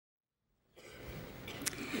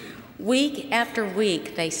Week after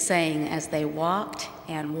week, they sang as they walked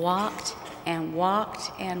and walked and walked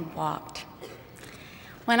and walked.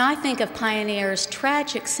 When I think of pioneers,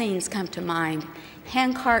 tragic scenes come to mind: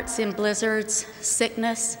 handcarts in blizzards,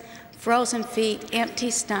 sickness, frozen feet, empty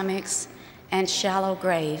stomachs, and shallow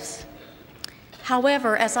graves.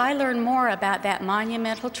 However, as I learn more about that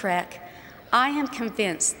monumental trek, I am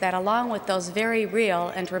convinced that along with those very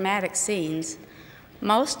real and dramatic scenes,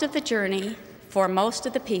 most of the journey, for most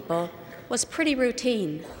of the people, was pretty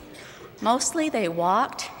routine. Mostly they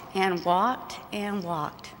walked and walked and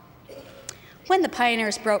walked. When the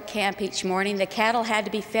pioneers broke camp each morning, the cattle had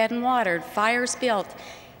to be fed and watered, fires built,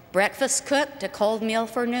 breakfast cooked, a cold meal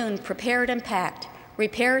for noon prepared and packed,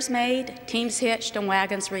 repairs made, teams hitched, and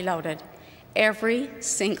wagons reloaded, every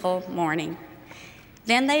single morning.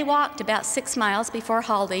 Then they walked about 6 miles before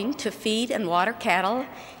halting to feed and water cattle,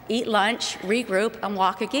 eat lunch, regroup, and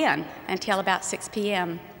walk again until about 6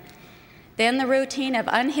 p.m. Then the routine of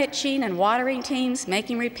unhitching and watering teams,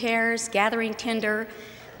 making repairs, gathering tinder,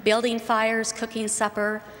 building fires, cooking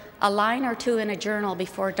supper, a line or two in a journal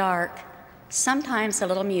before dark, sometimes a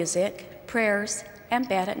little music, prayers, and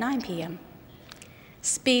bed at 9 p.m.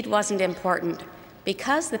 Speed wasn't important.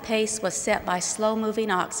 Because the pace was set by slow-moving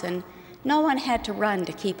oxen, no one had to run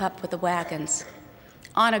to keep up with the wagons.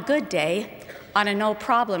 On a good day, on a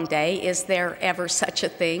no-problem day, is there ever such a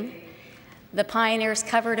thing? The pioneers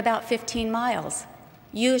covered about 15 miles.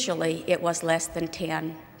 Usually it was less than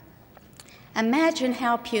 10. Imagine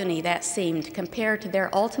how puny that seemed compared to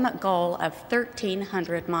their ultimate goal of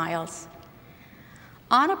 1,300 miles.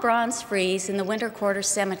 On a bronze frieze in the Winter Quarter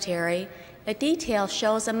Cemetery, a detail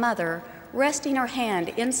shows a mother resting her hand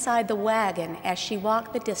inside the wagon as she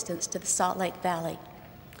walked the distance to the Salt Lake Valley.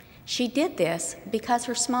 She did this because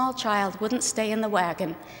her small child wouldn't stay in the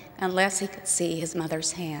wagon unless he could see his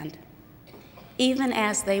mother's hand. Even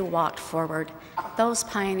as they walked forward, those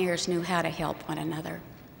pioneers knew how to help one another.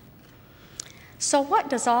 So what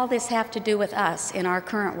does all this have to do with us in our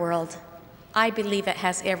current world? I believe it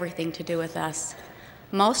has everything to do with us.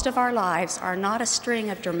 Most of our lives are not a string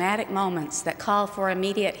of dramatic moments that call for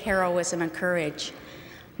immediate heroism and courage.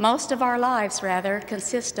 Most of our lives, rather,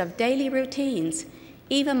 consist of daily routines,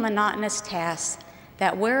 even monotonous tasks,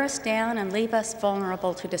 that wear us down and leave us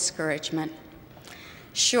vulnerable to discouragement.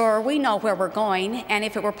 Sure, we know where we're going, and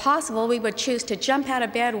if it were possible, we would choose to jump out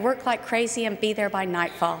of bed, work like crazy, and be there by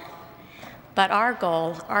nightfall. But our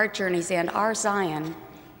goal, our journey's end, our Zion,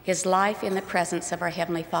 is life in the presence of our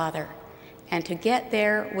Heavenly Father. And to get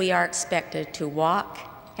there, we are expected to walk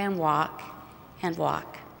and walk and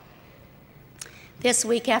walk. This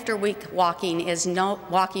week after week walking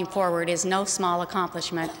forward is no small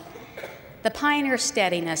accomplishment. The pioneer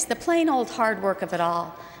steadiness, the plain old hard work of it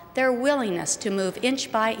all, their willingness to move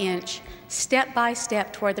inch by inch, step by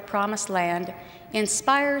step toward the promised land,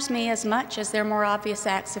 inspires me as much as their more obvious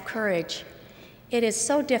acts of courage. It is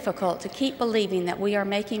so difficult to keep believing that we are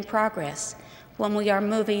making progress when we are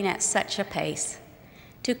moving at such a pace,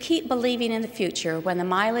 to keep believing in the future when the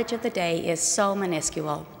mileage of the day is so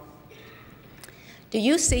minuscule. Do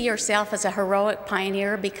you see yourself as a heroic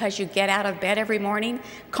pioneer because you get out of bed every morning,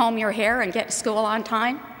 comb your hair, and get to school on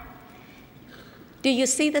time? Do you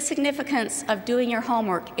see the significance of doing your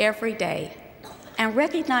homework every day and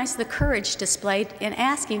recognize the courage displayed in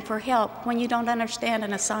asking for help when you don't understand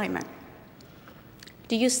an assignment?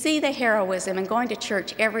 Do you see the heroism in going to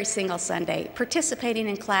church every single Sunday, participating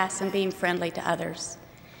in class and being friendly to others?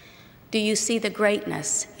 Do you see the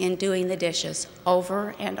greatness in doing the dishes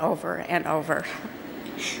over and over and over?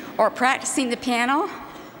 Or practicing the piano?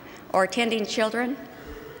 Or tending children?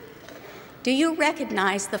 Do you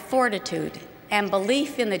recognize the fortitude and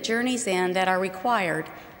belief in the journey's end that are required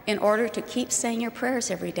in order to keep saying your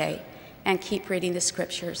prayers every day and keep reading the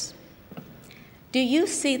scriptures? Do you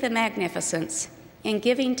see the magnificence in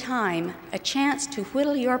giving time a chance to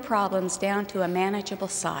whittle your problems down to a manageable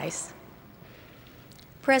size?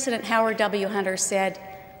 President Howard W. Hunter said,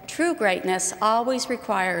 "True greatness always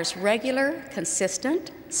requires regular,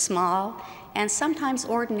 consistent, small, and sometimes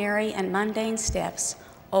ordinary and mundane steps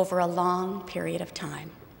over a long period of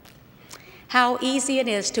time." How easy it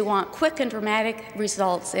is to want quick and dramatic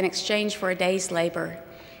results in exchange for a day's labor,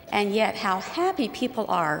 and yet how happy people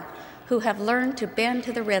are who have learned to bend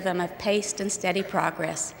to the rhythm of paced and steady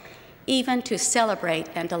progress, even to celebrate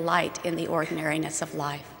and delight in the ordinariness of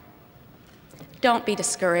life. Don't be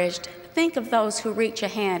discouraged. Think of those who reach a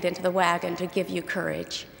hand into the wagon to give you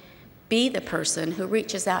courage. Be the person who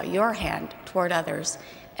reaches out your hand toward others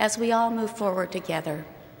as we all move forward together.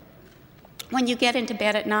 When you get into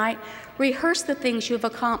bed at night, rehearse the things you've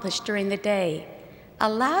accomplished during the day.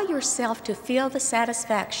 allow yourself to feel the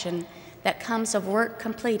satisfaction that comes of work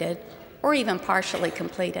completed or even partially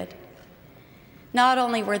completed. Not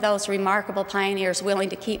only were those remarkable pioneers willing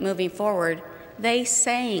to keep moving forward, they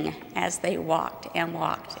sang as they walked and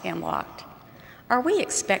walked and walked. Are we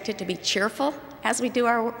expected to be cheerful as we do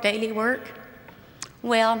our daily work?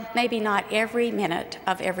 Well, maybe not every minute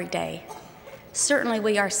of every day. Certainly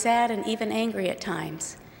we are sad and even angry at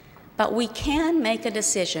times, but we can make a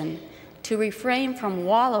decision to refrain from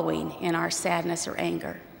wallowing in our sadness or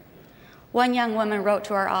anger. One young woman wrote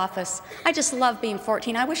to our office, "I just love being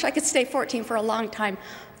 14. I wish I could stay 14 for a long time.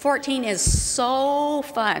 14 is so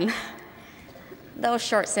fun." Those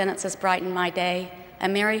short sentences brighten my day. "A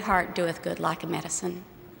merry heart doeth good like a medicine."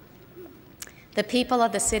 The people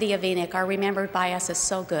of the city of Enoch are remembered by us as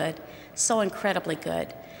so good, so incredibly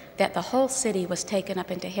good, that the whole city was taken up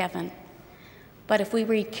into heaven. But if we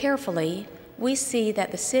read carefully, we see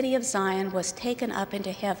that the city of Zion was taken up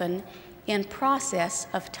into heaven in process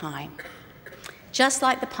of time. Just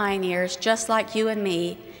like the pioneers, just like you and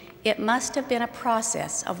me, it must have been a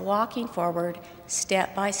process of walking forward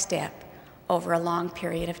step by step over a long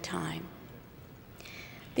period of time.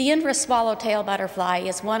 The Inverse swallowtail butterfly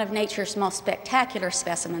is one of nature's most spectacular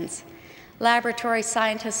specimens. Laboratory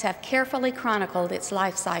scientists have carefully chronicled its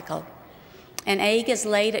life cycle. An egg is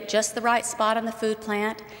laid at just the right spot on the food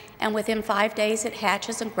plant, and within 5 days it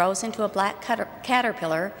hatches and grows into a black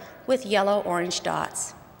caterpillar with yellow-orange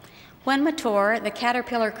dots. When mature, the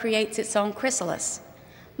caterpillar creates its own chrysalis.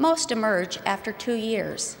 Most emerge after 2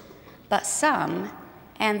 years, but some,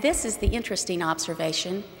 and this is the interesting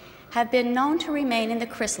observation, have been known to remain in the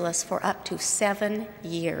chrysalis for up to 7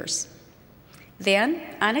 years. Then,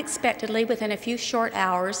 unexpectedly, within a few short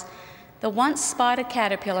hours, the once spotted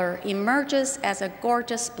caterpillar emerges as a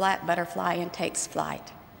gorgeous black butterfly and takes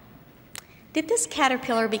flight. Did this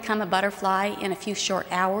caterpillar become a butterfly in a few short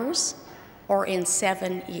hours or in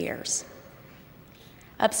 7 years?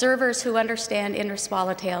 Observers who understand inverse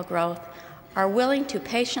swallowtail growth are willing to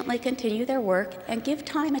patiently continue their work and give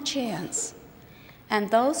time a chance. And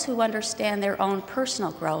those who understand their own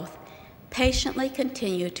personal growth patiently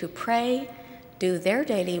continue to pray, do their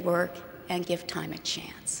daily work, and give time a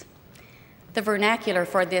chance. The vernacular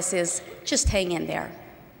for this is just hang in there.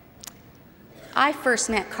 I first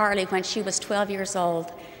met Carly when she was 12 years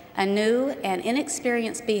old. A new and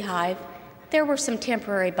inexperienced beehive, there were some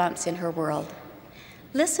temporary bumps in her world.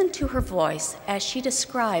 Listen to her voice as she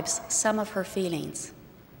describes some of her feelings.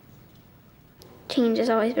 Change has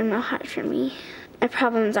always been real hard for me. My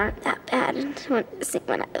problems aren't that bad.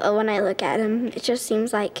 When I look at them, it just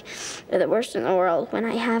seems like they're the worst in the world when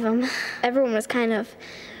I have them. Everyone was kind of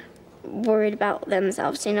worried about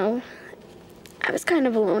themselves, you know. I was kind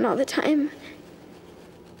of alone all the time.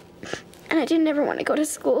 And I didn't ever want to go to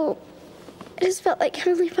school. I just felt like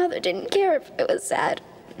Heavenly Father didn't care if I was sad.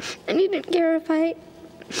 And He didn't care if I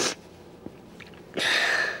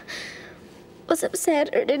was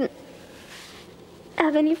upset or didn't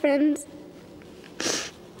have any friends.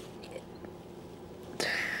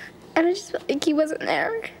 And I just felt like He wasn't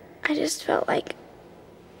there. I just felt like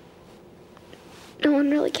no one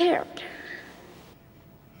really cared.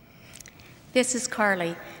 This is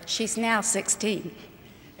Carly. She's now 16.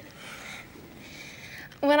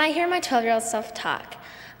 When I hear my 12-year-old self-talk,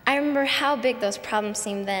 I remember how big those problems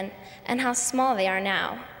seemed then and how small they are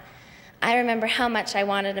now. I remember how much I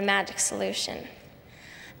wanted a magic solution.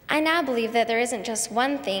 I now believe that there isn't just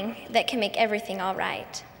one thing that can make everything all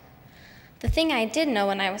right. The thing I did know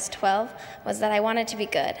when I was 12 was that I wanted to be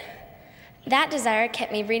good. That desire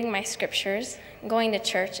kept me reading my scriptures, going to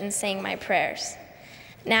church, and saying my prayers.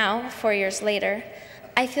 Now, 4 years later,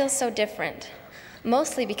 I feel so different,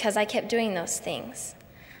 mostly because I kept doing those things.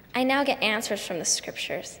 I now get answers from the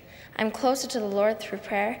scriptures. I'm closer to the Lord through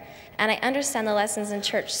prayer, and I understand the lessons in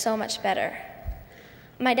church so much better.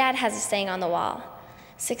 My dad has a saying on the wall: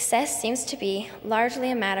 success seems to be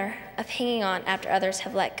largely a matter of hanging on after others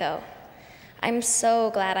have let go. I'm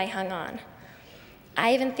so glad I hung on.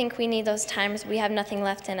 I even think we need those times we have nothing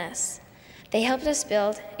left in us. They helped us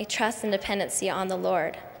build a trust and dependency on the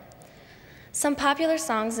Lord. Some popular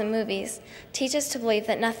songs and movies teach us to believe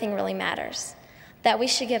that nothing really matters, that we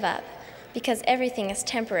should give up, because everything is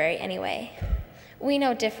temporary anyway. We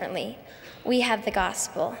know differently. We have the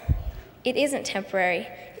gospel. It isn't temporary,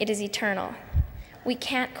 it is eternal. We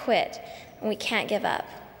can't quit, and we can't give up.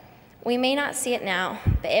 We may not see it now,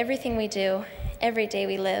 but everything we do, every day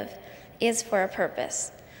we live, is for a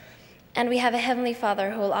purpose. And we have a Heavenly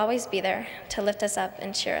Father who will always be there to lift us up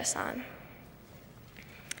and cheer us on.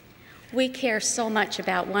 We care so much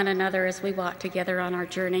about one another as we walk together on our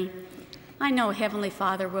journey. I know Heavenly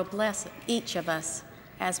Father will bless each of us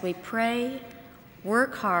as we pray,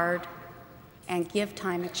 work hard, and give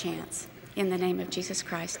time a chance. In the name of Jesus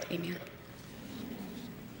Christ, amen.